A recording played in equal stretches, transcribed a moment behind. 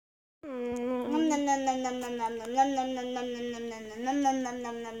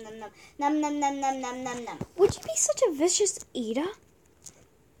Would you be such a vicious eater?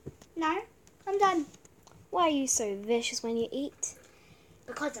 No, I'm done. Why are you so vicious when you eat?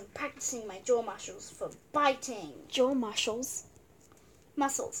 Because I'm practicing my jaw muscles for biting. Jaw muscles?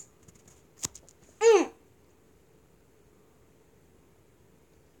 Muscles.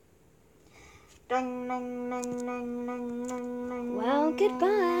 Well,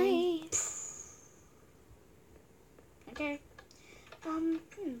 goodbye. Okay.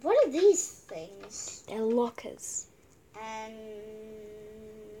 What are these things? They're lockers. And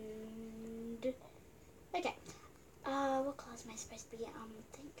okay. What class am I supposed to be?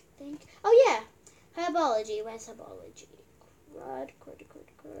 Think. Oh yeah, herbology. Where's herbology?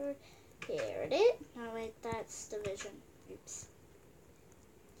 Crud. Here it is. No wait, that's division. Oops.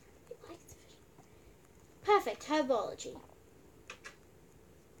 I like division. Perfect. Herbology.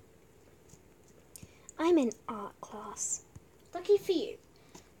 I'm in art class. Lucky for you.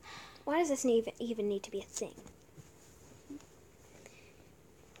 Why does this even need to be a thing?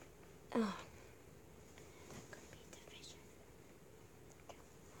 Oh.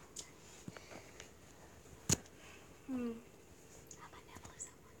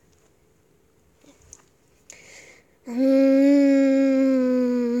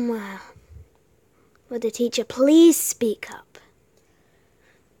 Would the teacher please speak up?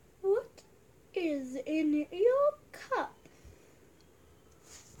 What is in your cup?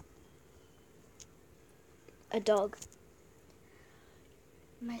 A dog.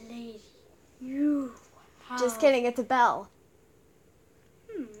 My lady, you have... Just kidding, it's a bell.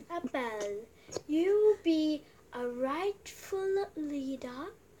 A bell. You be a rightful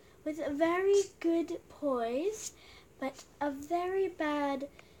leader with a very good poise, but a very bad,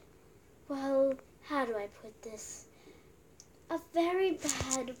 well, how do I put this? A very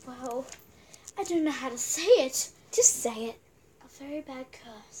bad, well, I don't know how to say it. Just say it. A very bad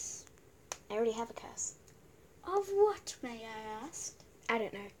curse. I already have a curse. Of what, may I ask? I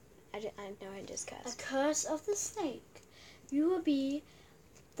don't know. I know I just cursed. A curse of the snake. You will be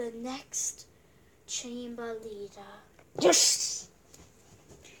the next chamber leader. Yes!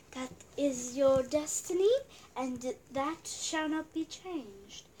 That is your destiny, and that shall not be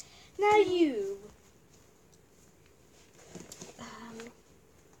changed. Now you.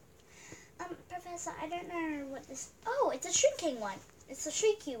 Professor, I don't know what this... Oh, it's a shrinking one. It's a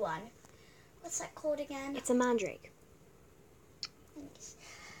shrieky one. What's that called again? It's a mandrake. Thanks.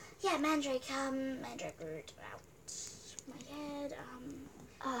 Yeah, mandrake. Mandrake root out my head.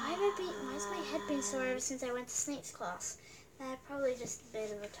 Why has my head been sore ever since I went to Snape's class? Probably just a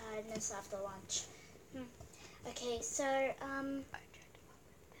bit of a tiredness after lunch. Okay, so,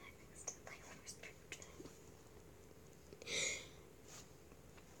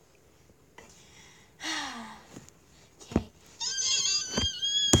 okay.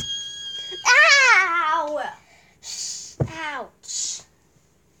 Ow! Ouch.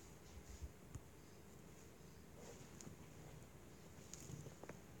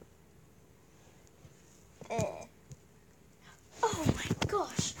 Oh my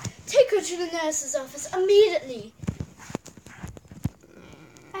gosh. Take her to the nurse's office immediately.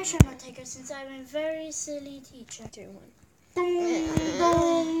 I shall not take her since I'm a very silly teacher. 2, 1.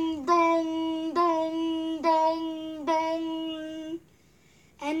 Dong, dong, dong, dong, dong.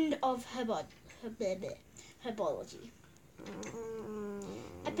 End of herbology.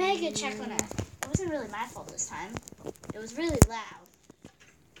 I better go check on her. It wasn't really my fault this time. It was really loud.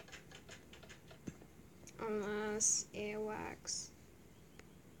 Unless earwax.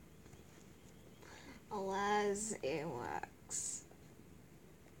 Alas, earwax.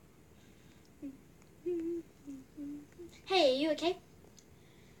 Hey, are you okay?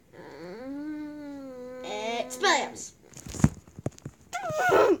 Expelliarmus.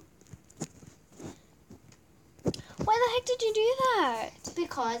 Why the heck did you do that?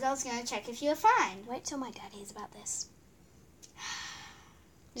 Because I was going to check if you were fine. Wait till my dad hears about this.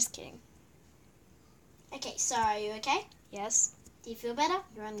 Just kidding. Okay, so are you okay? Yes. Do you feel better?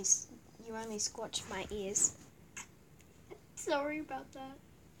 You only scorched my ears. Sorry about that.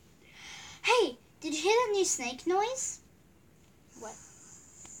 Hey, did you hear that new snake noise? What?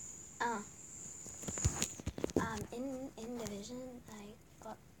 In division, I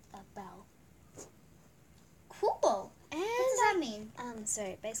got a bell. Cool. And What does that mean?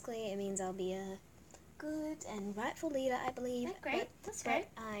 So basically it means I'll be a good and rightful leader, I believe. That's great. That's great.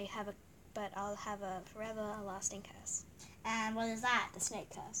 But I'll have a forever lasting curse. And what is that? The snake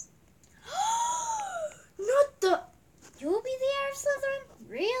curse. Not the... You'll be the heir of Slytherin?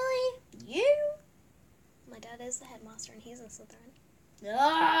 Really? You? My dad is the headmaster and he's in Slytherin.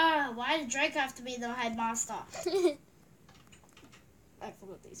 Why Why did Draco have to be the headmaster? I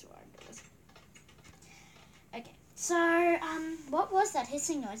forgot these were ideas. Okay, so, what was that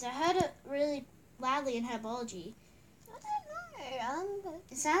hissing noise? I heard it really loudly in herbology. I don't know.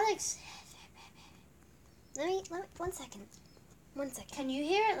 It sounded like... Let me, 1 second. 1 second. Can you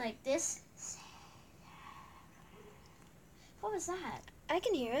hear it like this? What was that? I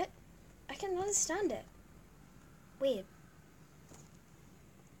can hear it. I can understand it. Weird.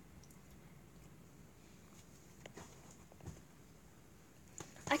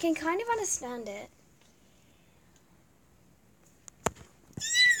 I can kind of understand it.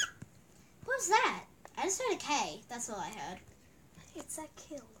 What was that? I just heard a K. That's all I heard. It's that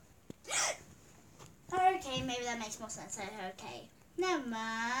kill. Okay, maybe that makes more sense. I heard K. Never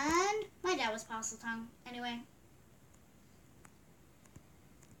mind. My dad was Parcel Tongue. Anyway.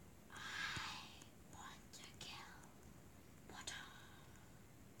 I want to kill Potter.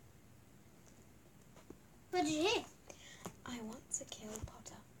 What did you hear? I want to kill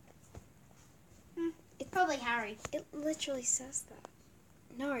Potter. It's probably Harry. It literally says that.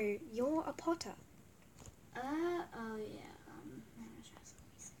 No, you're a Potter. Oh yeah.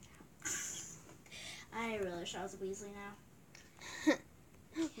 I really wish I was a Weasley now.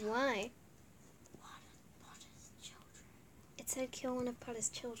 Why? What are Potter's children? It said kill one of Potter's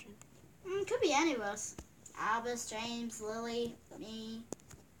children. Could be any of us. Albus, James, Lily, me.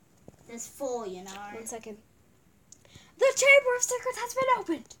 There's 4, you know. 1 second. The Chamber of Secrets has been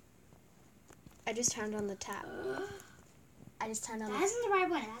opened! I just turned on the tap. I just turned on That the isn't the right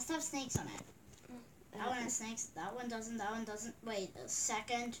one. It has to have snakes on it. That one has snakes. That one doesn't. That one doesn't. Wait, the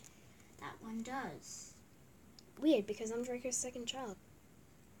second. That one does. Weird, because I'm Draco's second child.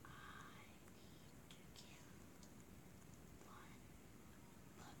 I need to kill one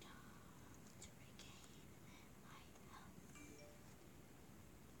Potter to regain my health.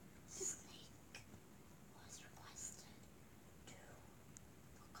 Snake was requested to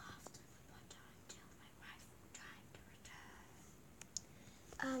look after the Potter until my rightful time to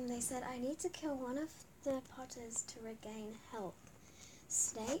return. They said I need to kill one of the Potters to regain health.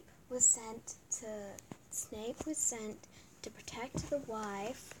 Snape was sent to protect the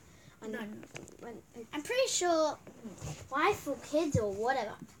wife. I'm pretty sure wife or kids or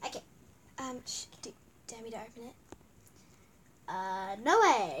whatever. Okay. Dare me to open it? No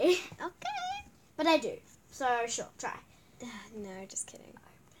way. Okay. But I do. So sure, try. No, just kidding. Open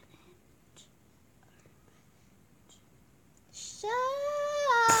it. Shut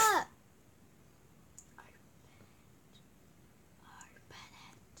up!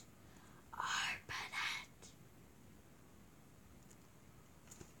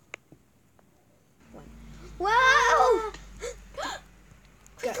 Wow!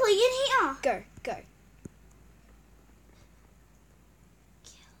 Quickly in here. Go. Kill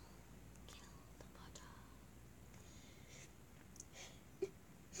the Potter.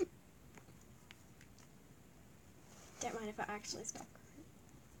 Don't mind if I actually stop.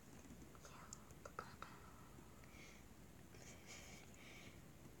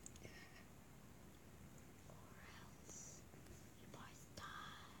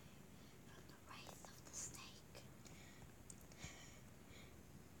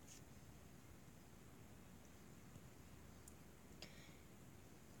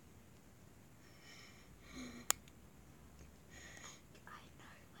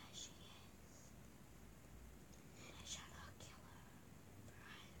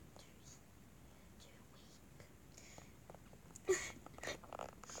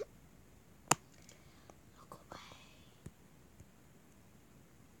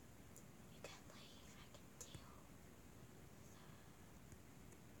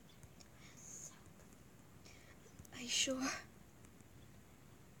 Are you sure? I'm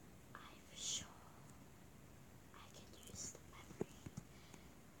sure I can use the memory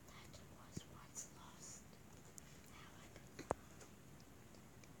that was once lost. Now I can.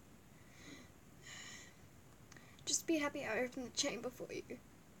 Just be happy I opened the chamber for you. It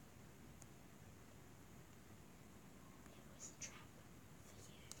was a trap for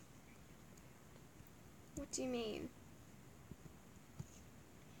you. What do you mean?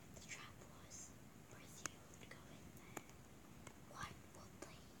 The trap was Brazil would go in there. What will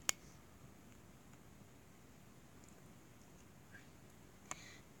please?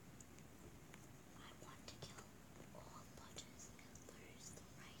 I want to kill all Potters, lose the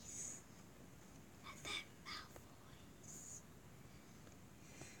race, and then Malfoys.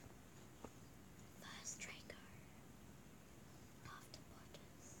 First Draco, after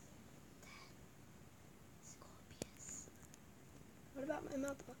Potters, then Scorpius. What about my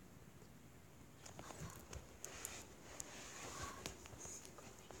mother?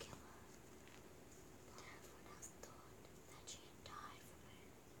 Secretly kill her.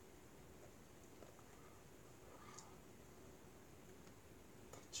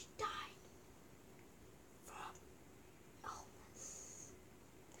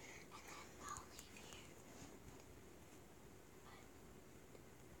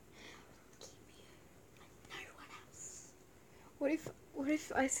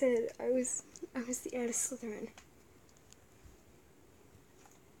 if I said I was the heir to Slytherin?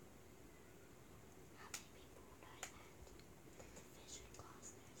 How many people know that? The vision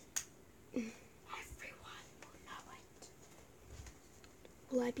class knows it. Everyone will know it.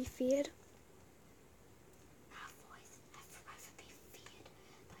 Will I be feared? Our voice will forever be feared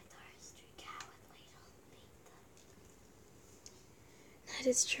by those who cowardly lead them. That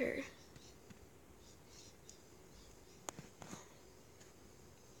is true.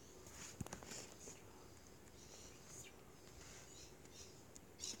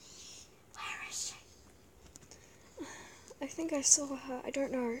 Where is she? I think I saw her. I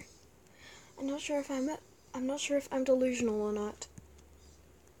don't know. I'm not sure if I'm delusional or not.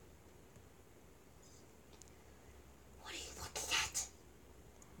 What are you looking at?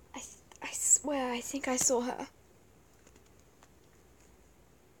 I swear, I think I saw her.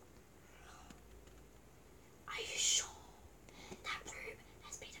 Are you sure? That room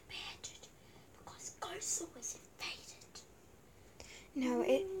has been abandoned because ghosts always invaded. No,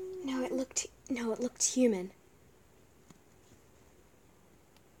 it looked human.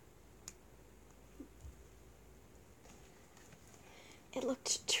 It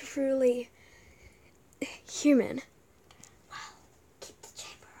looked truly human. Well, keep the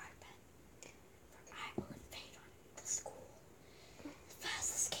chamber open, for I will invade on the school,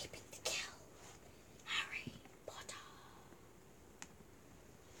 first escaping to kill Harry Potter.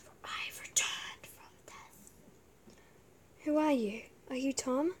 For I have returned from death. Who are you? Are you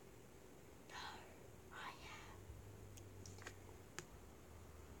Tom? No, I am.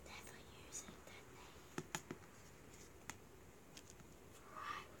 Never using that name. For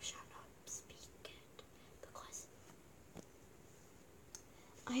I shall not speak it, because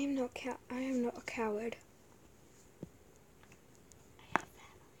I am not a coward. I have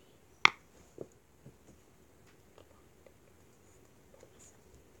family.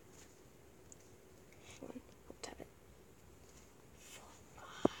 Come on, I'll tap it. For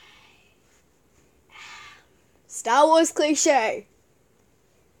I am. Star Wars cliche.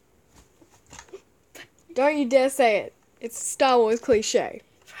 Don't you dare say it. It's a Star Wars cliche.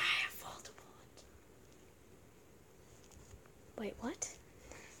 For I am Voldemort. Wait, what?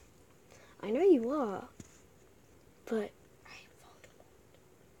 I know you are, but I am Voldemort.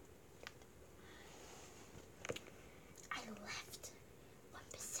 I left one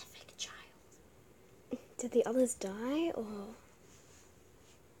Pacific child. did the others die or?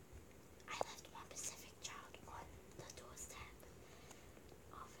 I left one Pacific child on the doorstep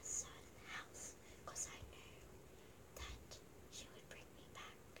of a certain house because I knew that she would bring me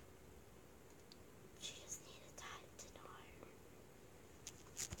back. She just needed time to know.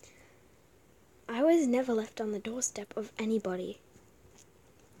 I was never left on the doorstep of anybody.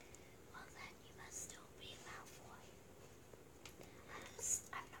 Well then, you must still be Malfoy.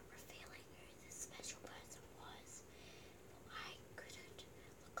 I'm not revealing who this special person was, but I couldn't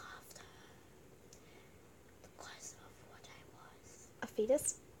look after her because of what I was. A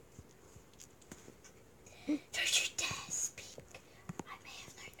fetus? Don't you dare speak. I may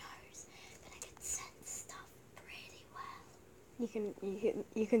have no nose, but I can sense stuff pretty well.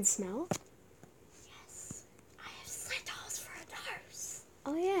 You can smell? Yes, I have slit holes for a nose.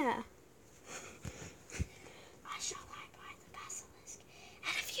 Oh yeah.